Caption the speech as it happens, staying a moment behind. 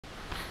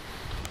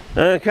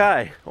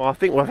Okay, well I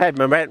think we've had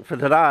my rant for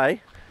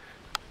today.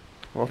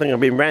 I think I've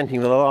been ranting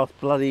for the last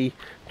bloody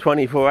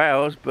 24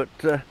 hours, but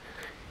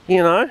you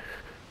know,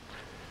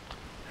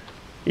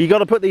 you got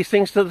to put these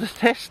things to the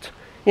test.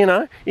 You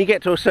know, you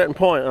get to a certain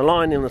point, a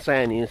line in the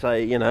sand, and you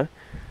say, you know,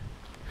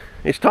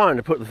 it's time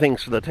to put the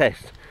things to the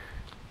test.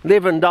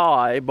 Live and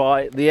die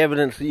by the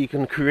evidence that you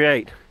can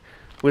create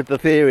with the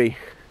theory.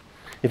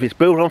 If it's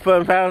built on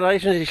firm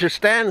foundations, you should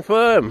stand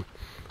firm,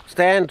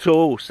 stand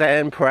tall,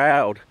 stand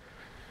proud.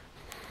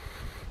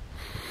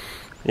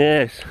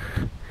 Yes.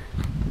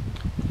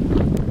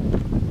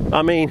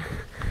 I mean,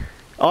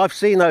 I've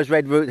seen those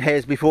red root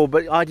hairs before,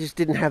 but I just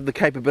didn't have the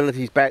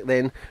capabilities back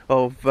then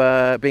of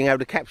being able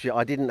to capture it.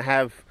 I didn't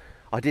have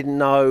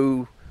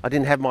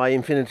my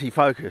infinity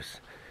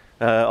focus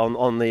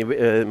on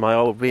the my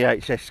old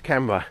VHS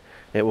camera.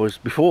 It was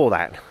before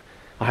that.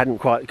 I hadn't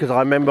quite, because I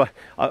remember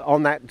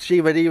on that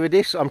Shiva Diva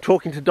disc, I'm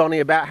talking to Donnie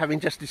about having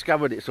just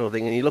discovered it, sort of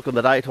thing, and you look at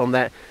the date on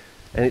that,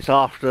 and it's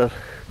after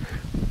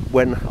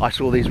when I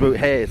saw these root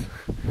hairs.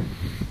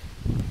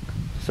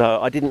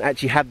 So I didn't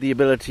actually have the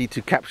ability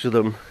to capture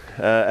them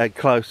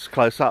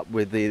close up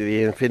with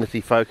the infinity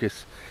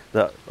focus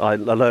that I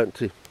learnt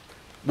to.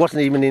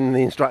 Wasn't even in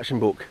the instruction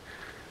book,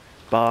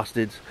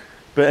 bastards.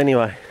 But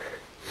anyway,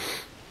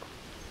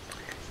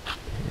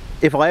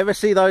 if I ever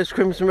see those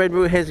crimson red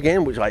root hairs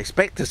again, which I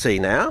expect to see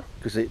now,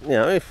 because you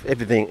know, if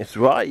everything is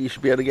right, you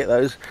should be able to get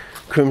those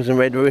crimson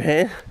red root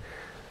hairs.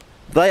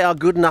 They are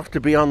good enough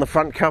to be on the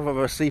front cover of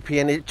a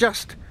CPN. It's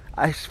just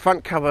a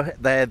front cover.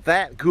 They're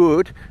that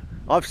good.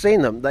 I've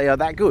seen them. They are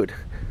that good.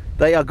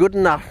 They are good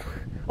enough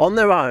on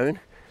their own.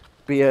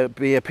 Be a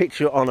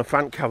picture on a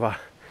front cover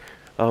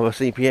of a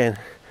CPN.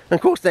 And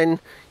of course, then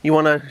you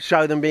want to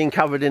show them being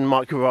covered in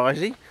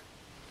mycorrhizae.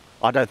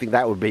 I don't think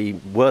that would be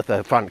worth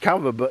a front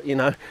cover, but you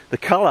know, the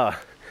colour,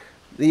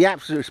 the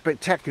absolute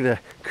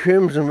spectacular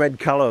crimson red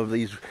colour of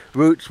these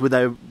roots with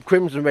their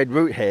crimson red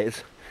root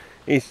hairs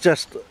is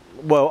just,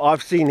 well,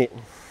 I've seen it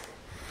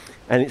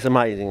and it's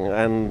amazing.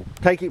 And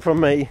take it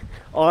from me,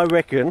 I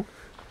reckon,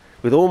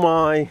 with all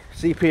my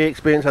CP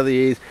experience over the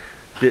years,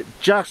 that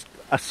just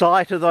a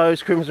sight of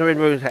those crimson red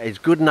root hairs is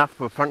good enough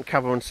for a front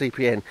cover on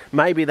CPN.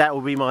 Maybe that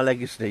will be my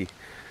legacy,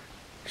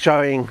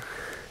 showing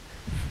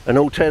an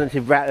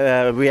alternative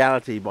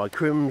reality by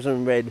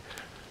crimson red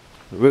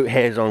root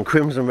hairs on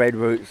crimson red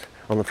roots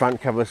on the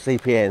front cover of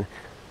CPN.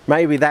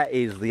 Maybe that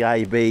is the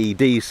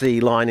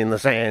ABDC line in the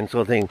sand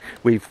sort of thing.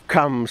 We've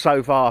come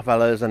so far,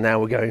 fellas, and now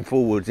we're going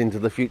forwards into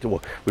the future.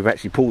 Well, we've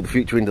actually pulled the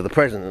future into the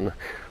present and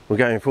we're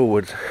going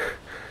forwards.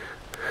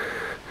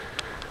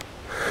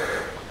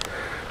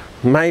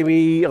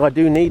 Maybe I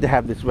do need to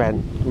have this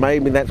rant.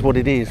 Maybe that's what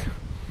it is.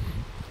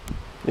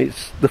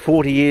 It's the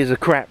 40 years of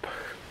crap.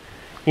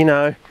 You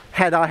know,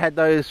 had I had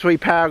those 3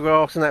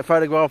 paragraphs and that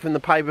photograph in the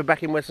paper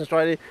back in Western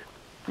Australia,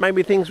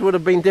 maybe things would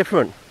have been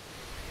different.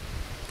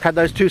 Had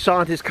those 2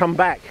 scientists come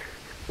back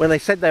when they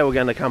said they were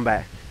going to come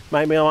back,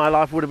 maybe my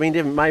life would have been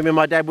different. Maybe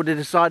my dad would have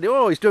decided,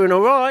 oh, he's doing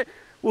all right,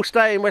 we'll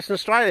stay in Western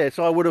Australia.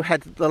 So I would have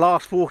had the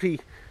last 40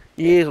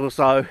 years or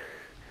so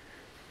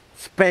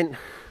spent,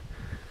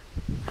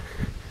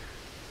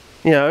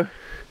 you know,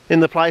 in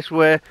the place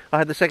where I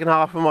had the second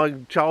half of my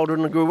childhood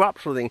and grew up,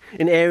 sort of thing,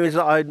 in areas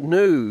that I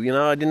knew. You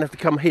know, I didn't have to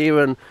come here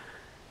and,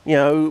 you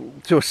know,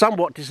 to a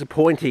somewhat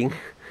disappointing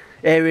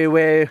area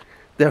where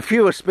there are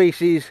fewer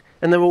species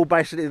and they're all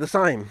basically the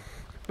same.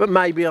 But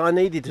maybe I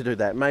needed to do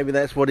that. Maybe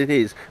that's what it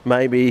is.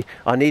 Maybe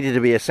I needed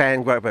to be a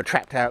sand groper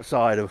trapped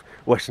outside of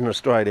Western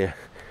Australia.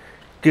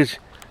 Because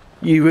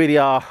you really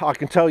are, I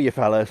can tell you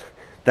fellas,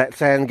 that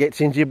sand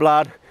gets into your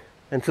blood.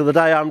 Until the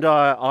day I'm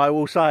dying, I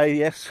will say,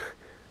 yes,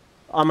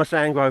 I'm a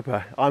sand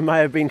groper. I may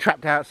have been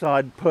trapped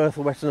outside Perth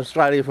or Western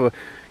Australia for,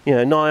 you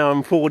know, nigh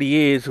on 40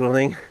 years or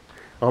something.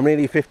 I'm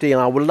nearly 50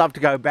 and I would love to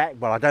go back,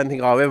 but I don't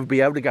think I'll ever be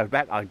able to go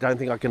back. I don't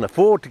think I can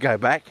afford to go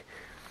back.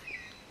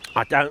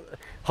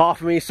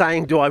 Half of me is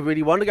saying, do I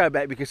really want to go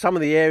back? Because some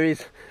of the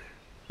areas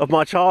of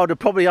my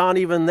childhood probably aren't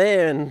even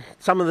there, and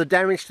some of the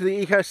damage to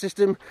the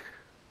ecosystem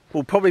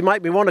will probably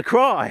make me want to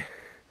cry.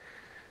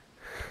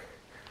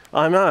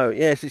 I know,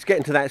 yes, it's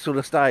getting to that sort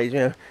of stage, you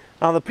know.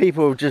 Other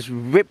people have just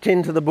ripped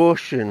into the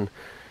bush, and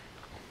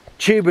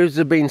tubers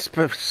have been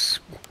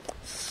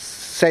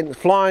sent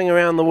flying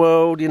around the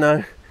world, you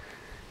know,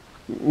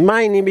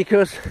 mainly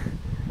because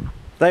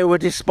they were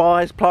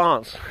despised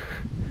plants.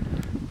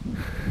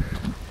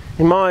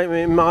 In my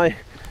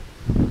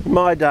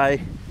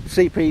day,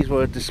 CPs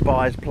were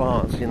despised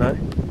plants, you know.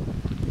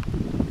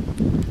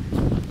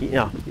 You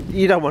know,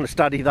 you don't want to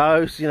study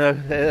those, you know.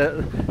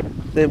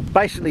 They're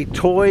basically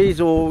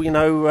toys, or, you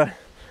know,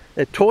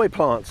 they're toy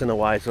plants in a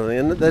way, sort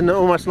of thing. They're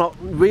almost not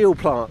real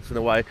plants in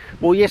a way.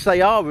 Well, yes,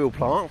 they are real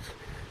plants.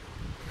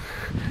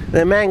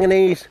 They're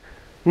manganese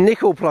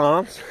nickel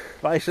plants,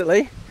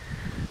 basically,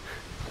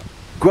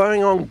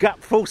 growing on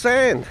gutful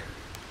sand.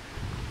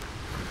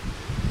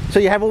 So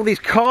you have all these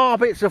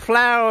carpets of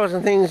flowers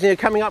and things, you know,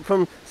 coming up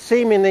from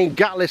seemingly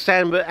gutless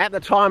sand, but at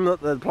the time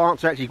that the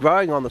plants are actually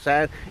growing on the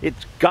sand,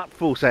 it's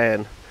gutful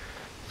sand.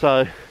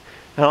 So,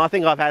 and I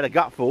think I've had a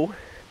gutful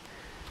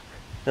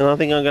And I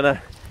think I'm going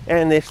to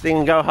end this thing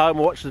and go home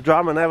and watch the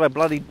drum and have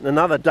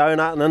another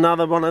donut and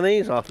another one of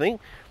these, I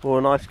think, or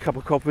a nice cup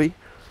of coffee,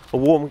 a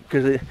warm,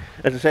 because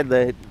as I said,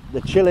 the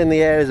chill in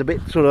the air is a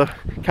bit sort of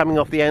coming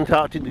off the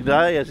Antarctic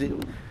today, as it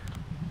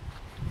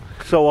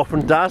so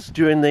often does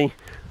during the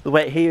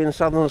wet here in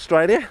southern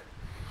Australia,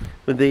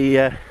 with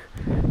the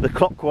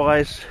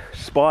clockwise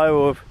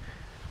spiral of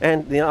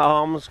the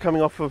arms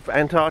coming off of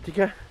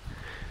Antarctica.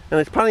 And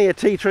there's plenty of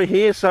tea tree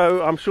here,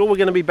 so I'm sure we're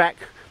going to be back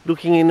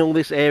looking in all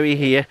this area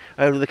here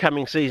over the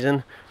coming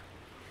season.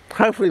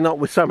 Hopefully not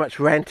with so much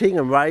ranting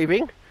and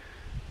raving,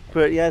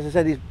 but yeah, as I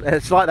said,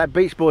 it's like that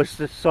Beach Boys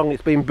song.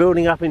 It's been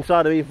building up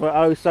inside of me for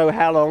oh so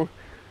how long,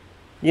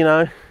 you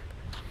know.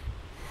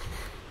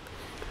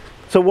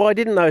 So why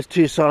didn't those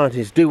two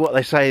scientists do what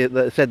they said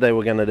they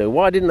were going to do?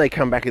 Why didn't they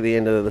come back at the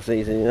end of the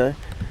season, you know?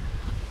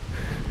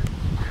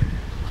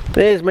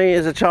 There's me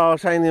as a child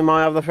saying to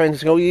my other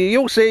friends, "Oh,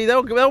 you'll see,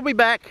 they'll be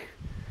back.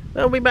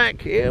 They'll be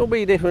back. It'll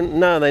be different."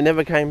 No, they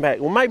never came back.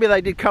 Well, maybe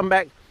they did come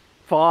back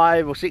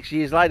 5 or 6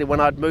 years later when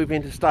I'd moved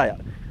interstate.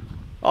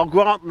 I'll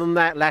grant them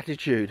that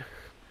latitude.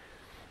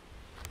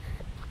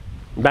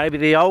 Maybe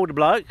the older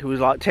bloke, who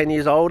was like 10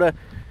 years older,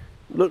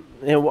 look,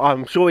 you know,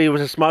 I'm sure he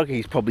was a smoker.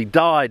 He's probably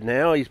died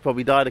now. He's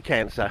probably died of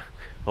cancer.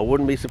 I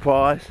wouldn't be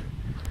surprised.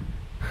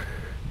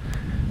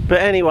 But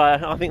anyway,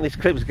 I think this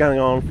clip's going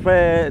on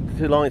fair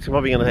too long. It's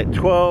probably going to take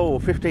 12 or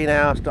 15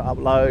 hours to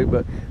upload,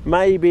 but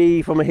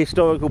maybe from a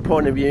historical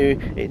point of view,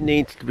 it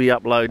needs to be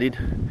uploaded.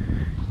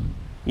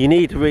 You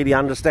need to really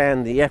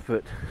understand the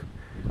effort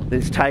that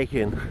it's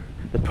taken,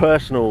 the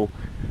personal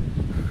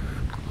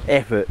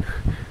effort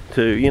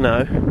to, you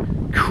know,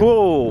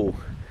 crawl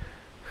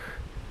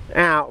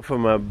out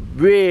from a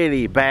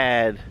really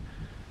bad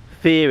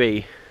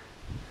theory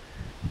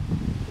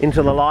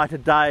into the light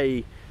of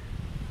day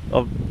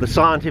of the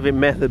scientific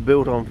method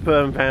built on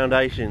firm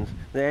foundations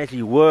that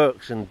actually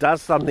works and does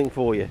something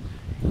for you.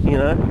 You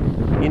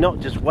know, you're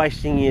not just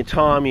wasting your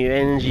time, your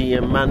energy,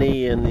 your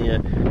money, and your,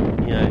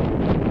 you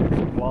know,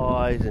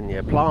 supplies and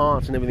your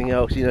plants and everything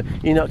else. You know,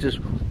 you're not just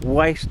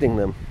wasting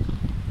them.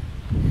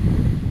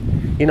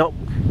 You're not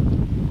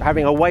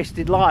having a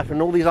wasted life,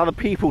 and all these other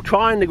people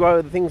trying to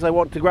grow the things they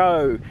want to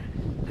grow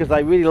because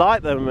they really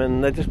like them,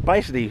 and they're just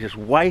basically just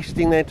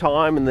wasting their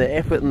time and their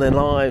effort and their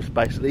lives,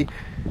 basically,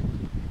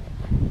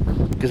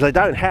 because they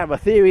don't have a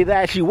theory that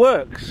actually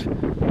works,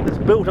 that's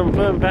built on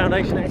firm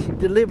foundation, that actually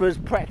delivers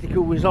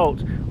practical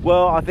results.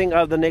 Well, I think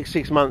over the next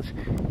 6 months,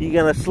 you're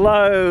going to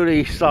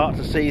slowly start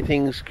to see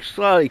things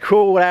slowly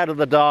crawl out of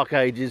the dark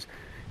ages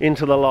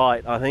into the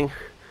light, I think.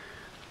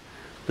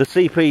 The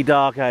CP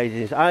dark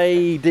ages,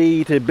 AD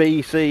to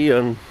BC,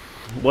 and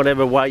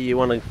whatever way you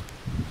want to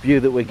view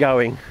that we're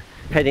going,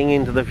 heading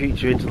into the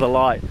future, into the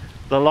light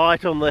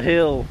on the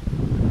hill.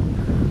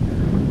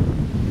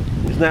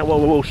 Isn't that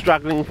what we're all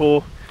struggling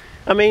for?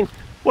 I mean,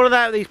 what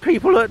about these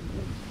people at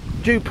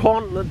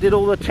DuPont that did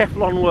all the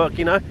Teflon work,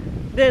 you know?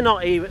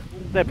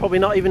 They're probably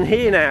not even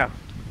here now,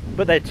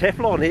 but their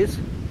Teflon is.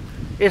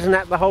 Isn't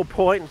that the whole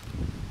point?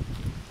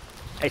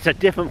 It's a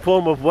different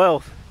form of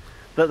wealth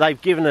that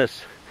they've given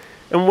us.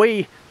 And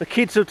we, the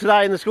kids of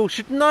today in the school,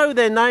 should know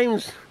their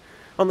names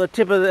on the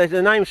tip of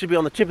their names should be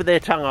on the tip of their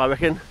tongue, I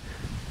reckon.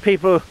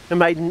 People who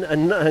made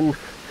nylon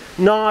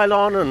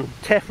and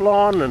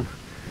Teflon and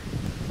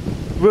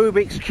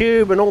Rubik's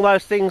Cube and all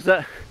those things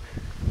that,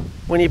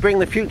 when you bring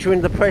the future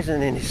into the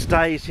present, and it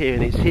stays here,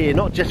 and it's here,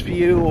 not just for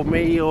you or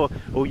me or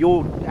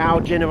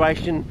our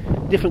generation,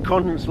 different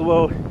continents of the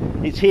world,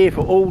 it's here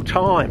for all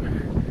time.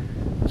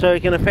 So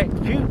it can affect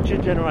future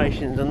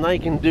generations, and they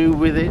can do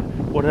with it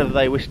whatever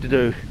they wish to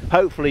do.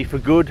 Hopefully for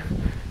good,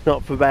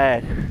 not for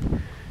bad.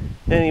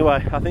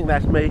 Anyway, I think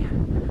that's me.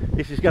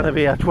 This is going to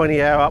be a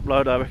 20-hour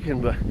upload, I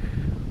reckon, but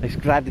it's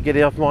glad to get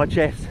it off my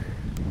chest.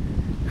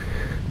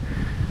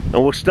 And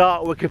we'll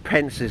start with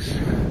Capensis,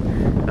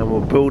 and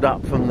we'll build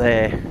up from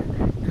there,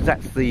 because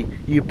that's the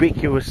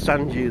ubiquitous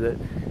sundew that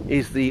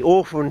is the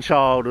orphan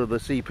child of the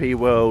CP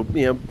world.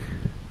 You know,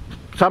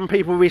 some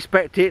people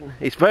respect it.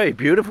 It's very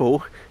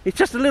beautiful. It's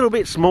just a little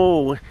bit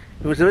small.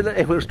 If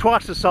it was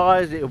twice the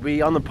size, it would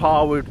be on the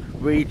par with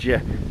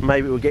Regia.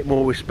 Maybe it would get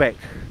more respect.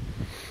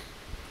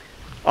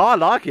 I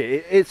like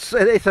it. It's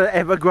an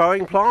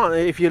ever-growing plant.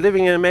 If you're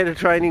living in a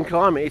Mediterranean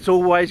climate, it's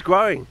always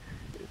growing,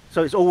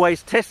 so it's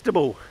always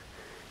testable.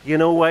 You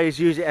can always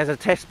use it as a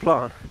test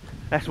plant.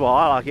 That's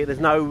why I like it. There's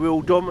no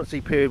real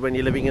dormancy period when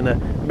you're living in a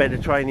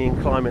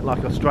Mediterranean climate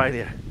like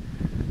Australia.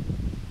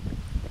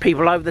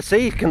 People over the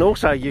seas can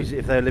also use it.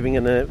 If they're living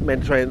in the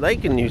Mediterranean, they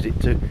can use it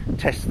to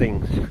test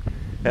things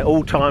at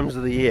all times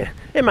of the year.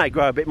 It may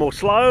grow a bit more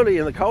slowly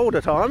in the colder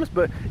times,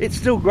 but it's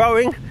still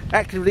growing,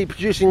 actively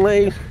producing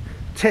leaves,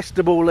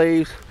 testable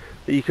leaves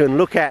that you can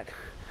look at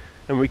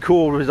and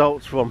record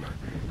results from.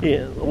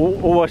 Yeah,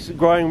 always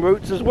growing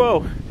roots as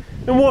well.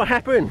 And what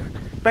happened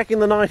back in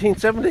the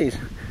 1970s?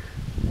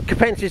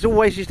 Capensis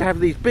always used to have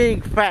these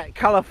big, fat,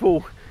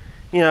 colourful,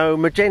 you know,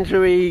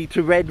 magenta-y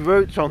to red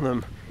roots on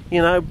them.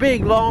 You know,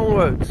 big, long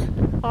roots.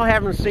 I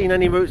haven't seen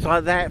any roots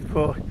like that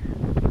for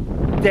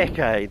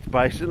decades,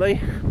 basically.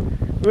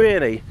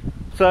 Really.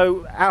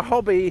 So our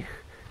hobby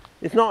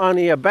is not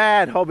only a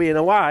bad hobby in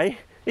a way,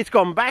 it's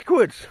gone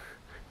backwards.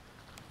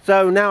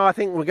 So now I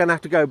think we're going to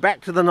have to go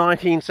back to the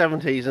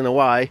 1970s in a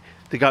way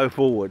to go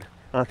forward.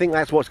 I think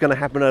that's what's going to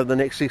happen over the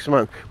next 6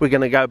 months. We're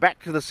going to go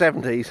back to the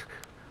 70s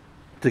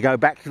to go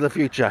back to the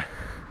future.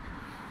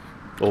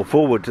 Or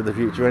forward to the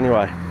future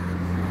anyway.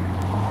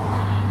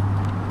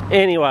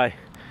 Anyway,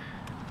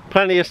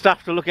 plenty of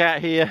stuff to look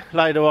at here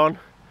later on.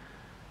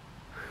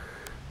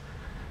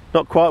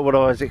 Not quite what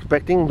I was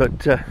expecting,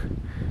 but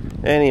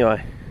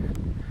anyway.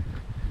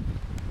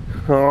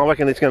 I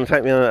reckon it's going to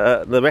take me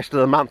the rest of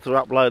the month to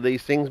upload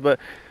these things, but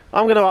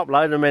I'm going to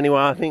upload them anyway.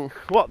 I think,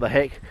 what the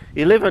heck,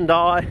 you live and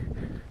die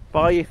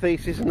by your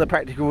thesis and the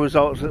practical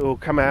results that will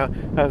come out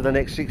over the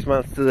next 6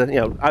 months to the, you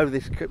know, over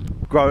this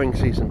growing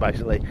season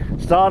basically.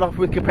 Start off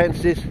with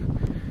Capensis.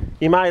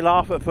 You may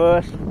laugh at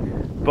first,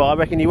 but I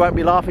reckon you won't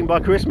be laughing by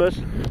Christmas.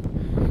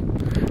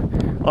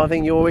 I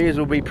think your ears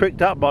will be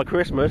pricked up by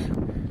Christmas,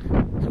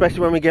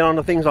 especially when we get on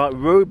to things like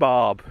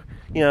rhubarb.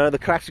 You know, the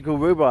classical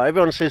rhubarb.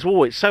 Everyone says,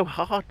 oh, it's so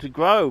hard to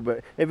grow,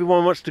 but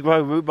everyone wants to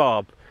grow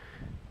rhubarb.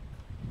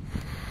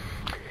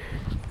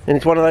 And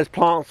it's one of those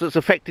plants that's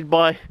affected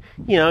by,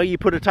 you know, you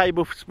put a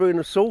tablespoon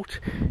of salt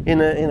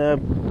in a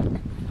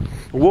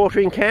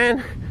watering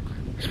can,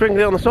 sprinkle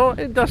it on the soil,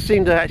 it does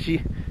seem to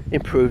actually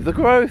improve the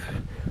growth.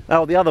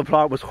 Oh, the other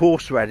plant was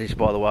horseradish,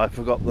 by the way, I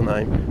forgot the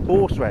name.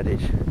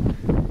 Horseradish.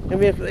 I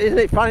mean, isn't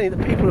it funny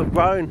that people have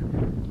grown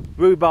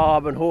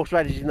rhubarb and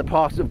horseradish in the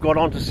past have gone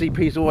on to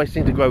CPs, always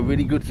seem to grow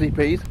really good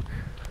CPs?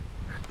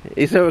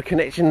 Is there a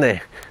connection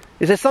there?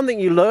 Is there something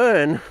you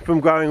learn from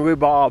growing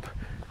rhubarb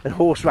and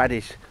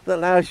horseradish that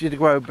allows you to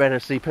grow better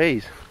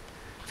CPs?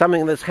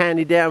 Something that's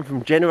handed down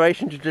from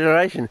generation to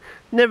generation,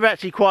 never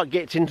actually quite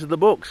gets into the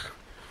books.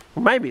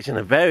 Well, maybe it's in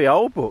a very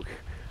old book.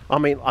 I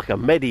mean, like a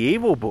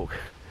medieval book.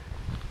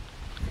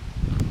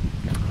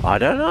 I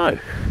don't know.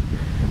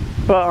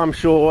 But I'm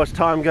sure as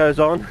time goes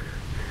on,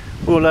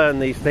 we'll learn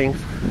these things.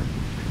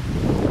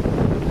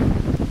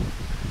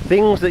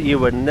 Things that you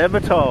were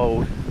never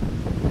told.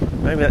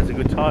 Maybe that's a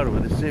good title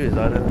of this series,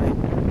 I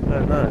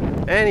don't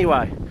know.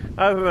 Anyway,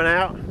 over and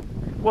out.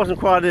 Wasn't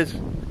quite as,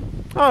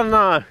 I don't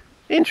know,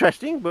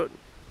 interesting, but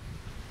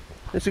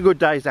it's a good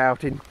day's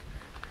outing.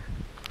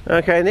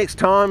 Okay, next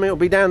time it'll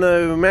be down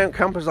to Mount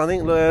Compass, I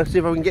think. See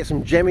if I can get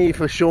some Jemmy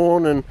for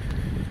Sean and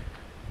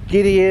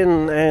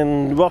Gideon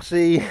and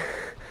Rossi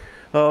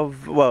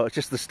of, well, it's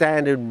just the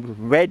standard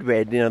red,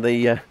 you know,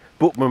 the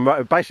Bookman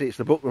Road. Basically it's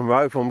the Bookman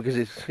Road for them because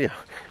it's, you know,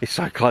 it's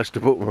so close to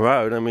Bookman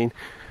Road. I mean,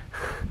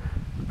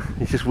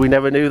 it's just we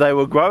never knew they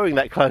were growing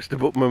that close to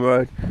Bookman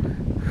Road.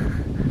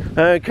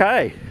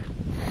 Okay,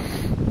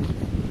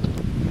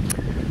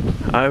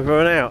 over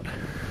and out.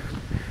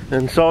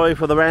 And sorry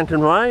for the rant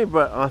and rave,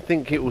 but I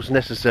think it was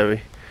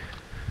necessary.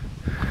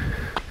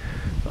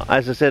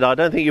 As I said, I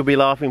don't think you'll be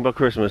laughing by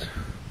Christmas.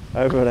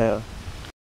 Over and out.